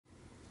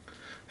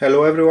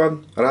Hello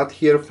everyone, Rad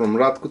here from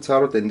Radko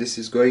Tarot, and this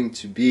is going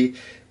to be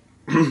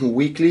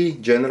weekly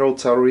general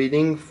tarot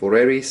reading for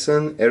Aries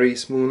Sun,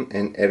 Aries Moon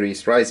and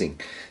Aries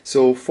Rising.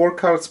 So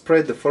 4-card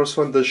spread. The first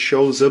one that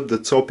shows up the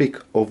topic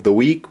of the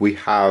week, we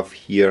have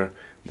here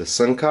the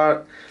Sun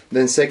card.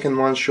 Then second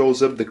one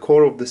shows up the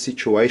core of the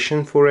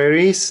situation for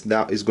Aries.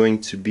 That is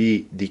going to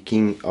be the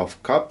King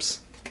of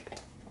Cups.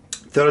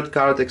 Third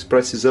card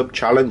expresses up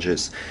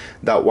challenges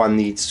that one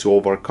needs to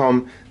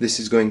overcome. This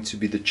is going to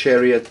be the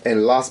Chariot.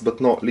 And last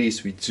but not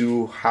least, we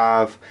do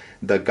have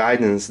the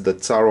guidance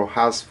that Tarot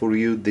has for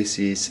you. This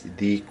is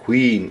the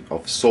Queen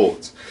of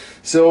Swords.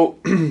 So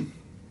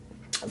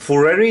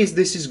for Aries,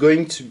 this is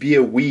going to be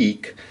a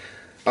week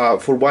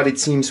for what it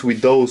seems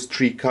with those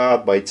 3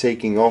 cards, by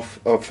taking off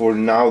for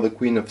now the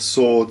Queen of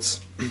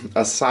Swords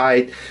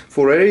aside.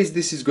 For Aries,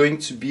 this is going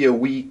to be a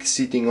week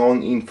sitting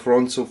on in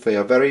front of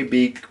a very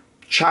big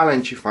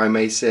challenge, if I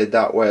may say it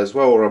that way as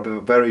well, or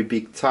a very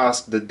big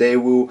task that they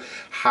will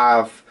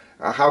have.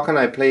 How can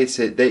I place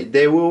it?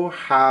 They will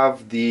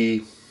have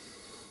the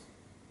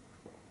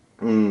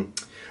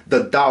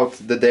doubt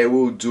that they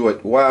will do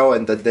it well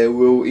and that they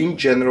will in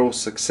general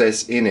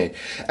success in it.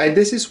 And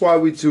this is why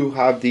we do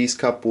have these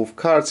couple of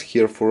cards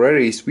here for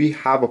Aries. We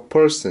have a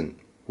person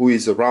who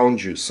is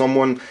around you,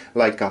 someone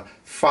like a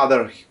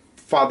father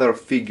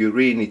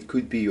figurine. It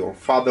could be your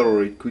father,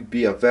 or it could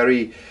be a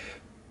very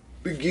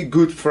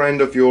good friend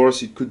of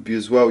yours. It could be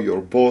as well your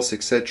boss,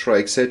 etc,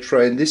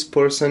 etc. And this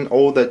person,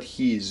 all that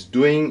he is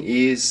doing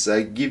is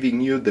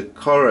giving you the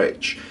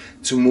courage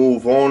to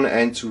move on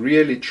and to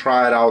really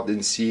try it out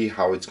and see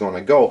how it's gonna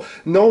go.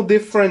 No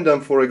different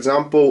than, for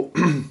example,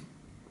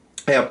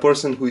 a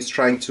person who is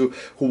who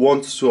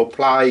wants to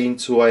apply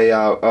into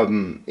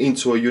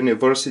a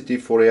university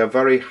for a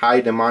very high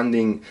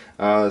demanding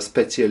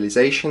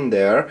specialization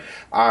there,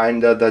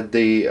 and that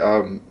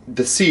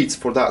the seats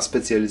for that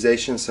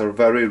specializations are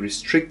very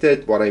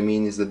restricted. What I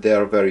mean is that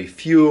there are very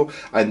few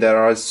and there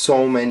are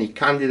so many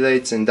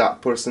candidates, and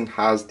that person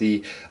has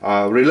the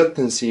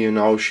reluctancy, you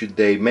know, should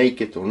they make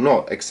it or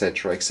not,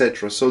 etc,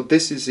 etc. So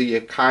this is a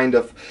kind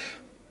of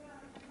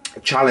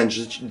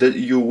challenge that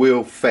you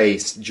will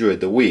face during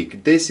the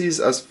week. This is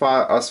as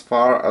far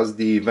as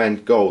the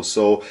event goes,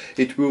 so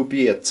it will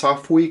be a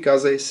tough week,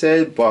 as I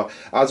said. But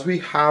as we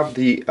have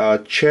the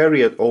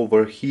Chariot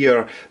over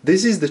here,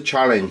 this is the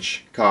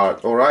challenge card.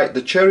 All right,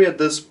 the Chariot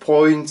does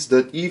points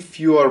that if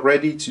you are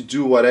ready to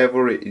do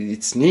whatever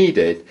it's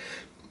needed,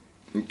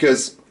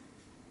 because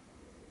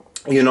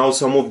you know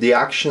some of the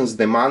actions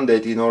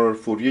demanded in order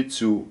for you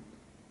to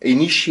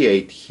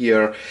initiate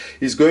here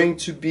is going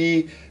to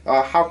be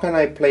how can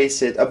I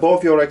place it,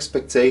 above your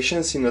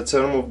expectations, in a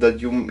term of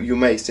that you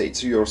may say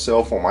to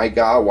yourself, oh my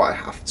god, why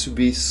have to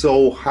be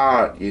so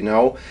hard, you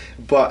know.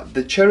 But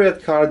the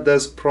Chariot card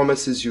does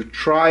promises you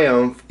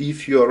triumph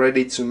if you are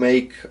ready to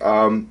make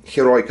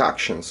heroic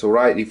actions. All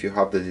right, if you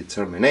have the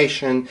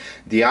determination,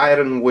 the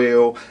iron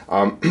will,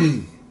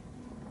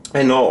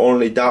 and not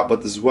only that,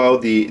 but as well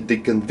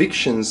the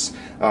convictions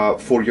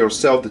for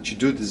yourself that you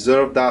do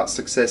deserve that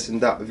success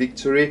and that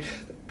victory.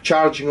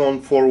 Charging on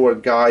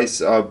forward,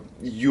 guys.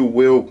 You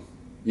will,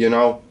 you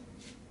know,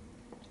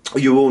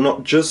 you will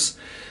not just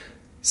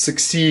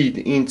succeed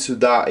into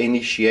that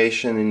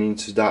initiation and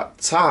into that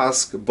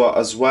task, but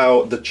as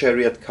well the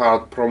Chariot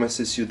card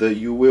promises you that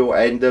you will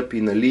end up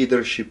in a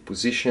leadership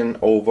position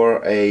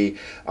over a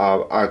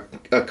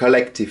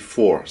collective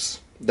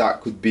force.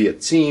 That could be a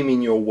team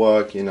in your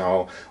work, you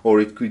know, or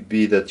it could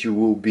be that you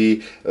will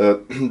be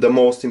the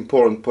most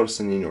important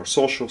person in your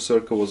social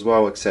circle as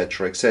well,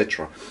 etc,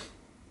 etc.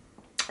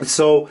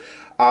 So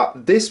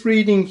this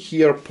reading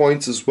here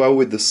points as well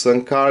with the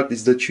Sun card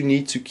is that you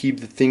need to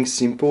keep the things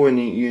simple, and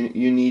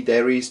you need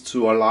Aries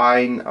to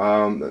align,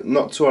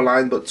 not to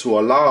align, but to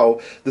allow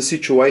the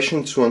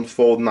situation to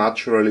unfold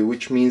naturally,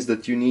 which means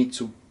that you need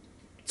to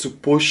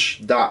push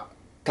that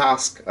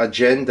task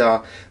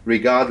agenda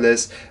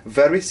regardless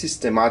very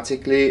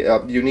systematically.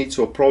 You need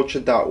to approach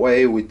it that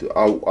way, with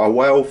a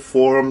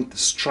well-formed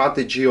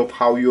strategy of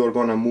how you are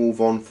going to move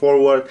on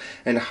forward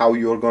and how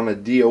you are going to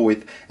deal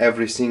with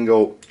every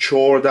single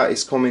chore that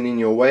is coming in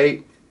your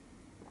way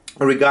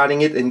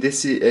regarding it. And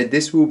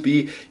this will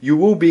be, you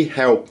will be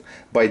helped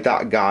by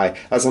that guy.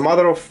 As a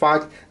matter of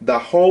fact, the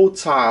whole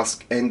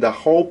task and the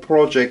whole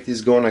project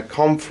is going to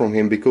come from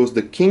him, because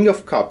the King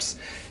of Cups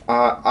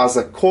as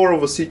a core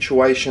of a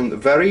situation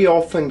very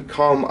often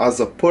come as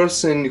a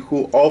person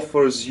who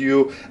offers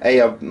you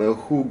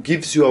who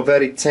gives you a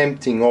very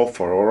tempting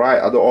offer. All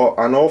right,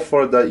 an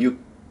offer that it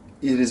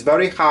is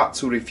very hard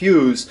to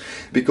refuse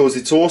because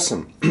it's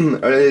awesome.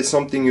 It is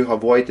something you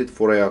have waited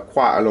for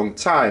quite a long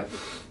time.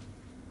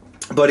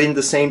 But in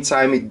the same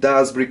time, it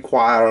does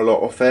require a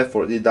lot of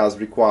effort, it does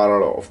require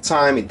a lot of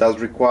time, it does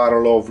require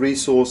a lot of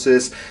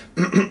resources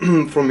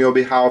from your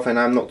behalf, and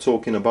I'm not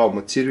talking about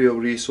material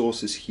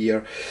resources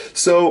here.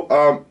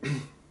 So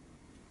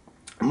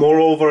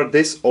moreover,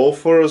 this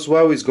offer as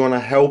well is going to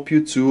help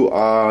you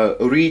to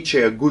reach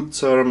good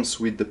terms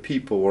with the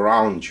people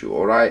around you.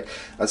 All right,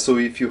 so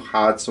if you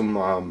had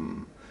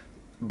some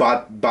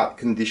bad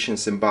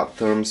conditions and bad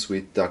terms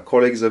with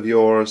colleagues of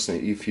yours,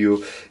 if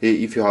you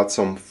had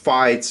some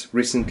fights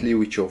recently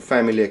with your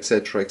family,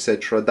 etc.,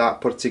 etc.,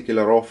 that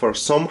particular offer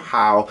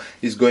somehow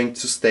is going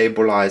to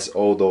stabilize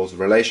all those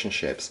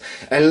relationships.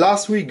 And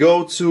last we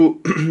go to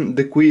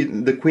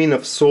the Queen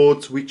of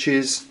Swords, which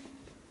is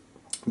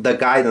the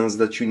guidance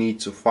that you need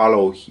to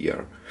follow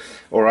here.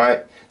 All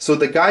right, so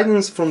the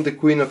guidance from the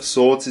Queen of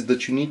Swords is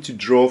that you need to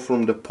draw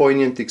from the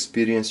poignant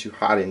experience you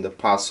had in the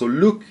past. So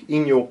look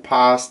in your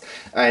past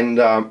and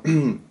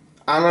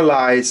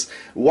analyze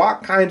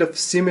what kind of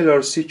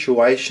similar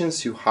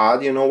situations you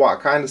had, you know,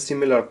 what kind of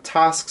similar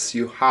tasks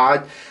you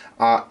had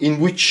in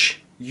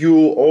which you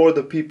or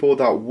the people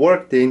that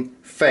worked in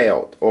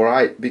failed. All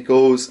right,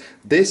 because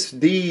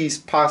these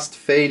past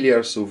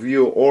failures of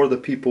you or the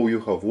people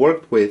you have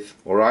worked with,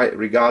 all right,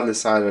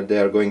 regardless either they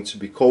are going to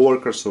be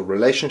co-workers or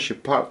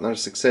relationship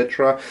partners,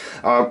 etc.,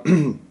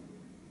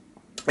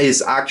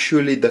 is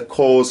actually the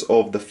cause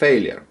of the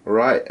failure. All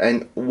right,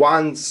 and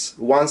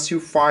once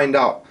you find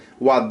out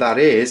what that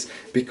is,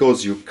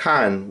 because you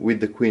can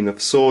with the Queen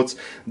of Swords,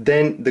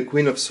 then the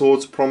Queen of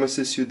Swords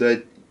promises you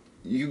that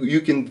you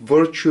can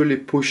virtually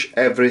push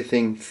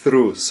everything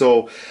through.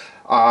 So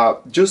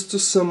just to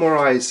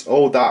summarize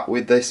all that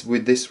with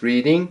this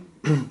reading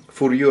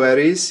for you,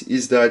 Aries,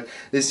 is that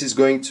this is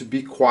going to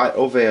be quite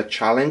of a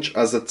challenge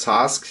as a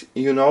task.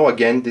 You know,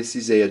 again, this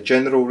is a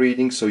general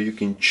reading, so you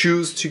can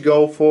choose to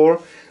go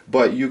for,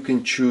 but you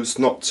can choose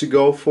not to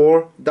go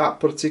for that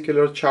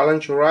particular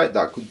challenge. All right,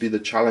 that could be the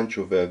challenge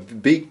of a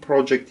big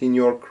project in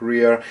your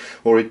career,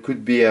 or it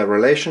could be a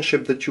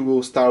relationship that you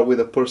will start with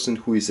a person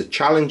who is a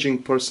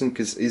challenging person,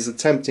 because is a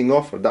tempting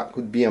offer. That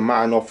could be a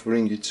man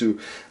offering you to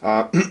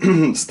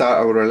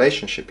start a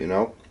relationship, you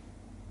know.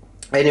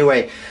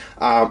 Anyway,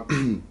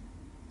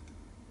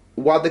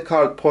 what the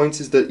card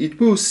points is that it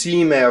will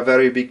seem a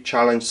very big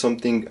challenge,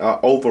 something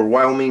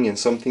overwhelming, and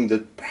something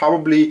that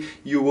probably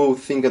you will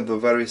think at the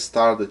very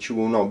start that you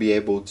will not be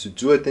able to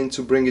do it and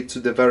to bring it to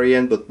the very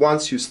end. But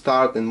once you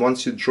start and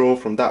once you draw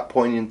from that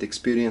poignant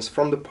experience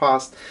from the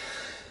past,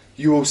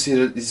 you will see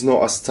that it's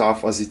not as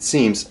tough as it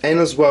seems. And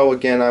as well,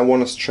 again, I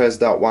want to stress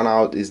that one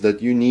out, is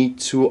that you need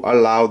to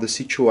allow the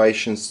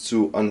situations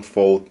to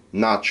unfold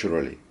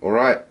naturally. All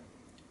right,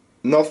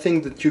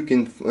 nothing that you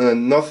can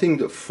nothing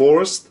that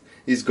forced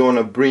is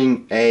gonna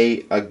bring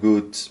a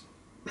good,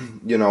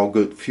 you know,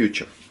 good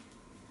future.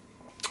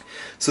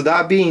 So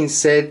that being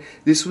said,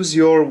 this was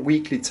your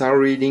weekly tarot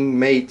reading,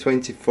 May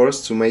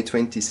 21st to May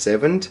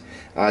 27th,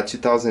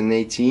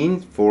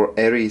 2018, for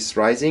Aries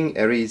rising,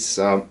 Aries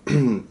sun,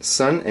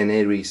 and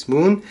Aries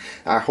moon.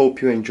 I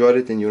hope you enjoyed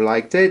it and you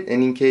liked it.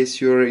 And in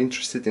case you're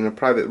interested in a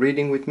private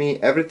reading with me,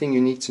 everything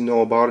you need to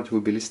know about it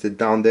will be listed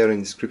down there in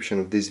the description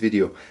of this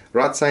video.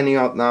 Rad signing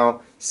out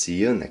now. See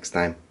you next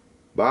time.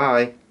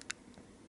 Bye.